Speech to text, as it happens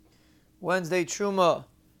Wednesday Truma,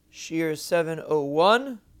 Shir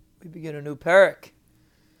 701. We begin a new Perek.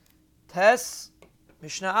 Tes,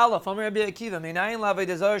 Mishnah Aleph, Amar Rabbi Akiva, Meinayin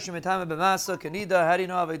la'avei zara shemitame b'masa kanida. How do you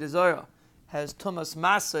know avei zara has tumas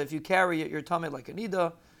masa if you carry it, your tummy like a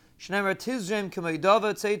nida? Shneimar tizrem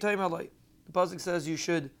k'meidava tzei toimer lay. The pasuk says you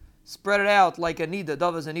should spread it out like a nida.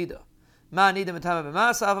 Dava is a nida. Ma nida mitame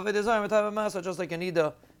b'masa, avei zara mitame b'masa. Just like a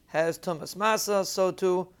nida has tumas masa, so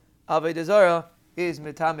too avei zara is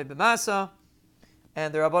mitame b'masa,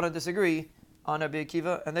 and the Rabbanan disagree on Rabbi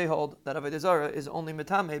Akiva, and they hold that avei zara is only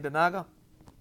mitame b'maga.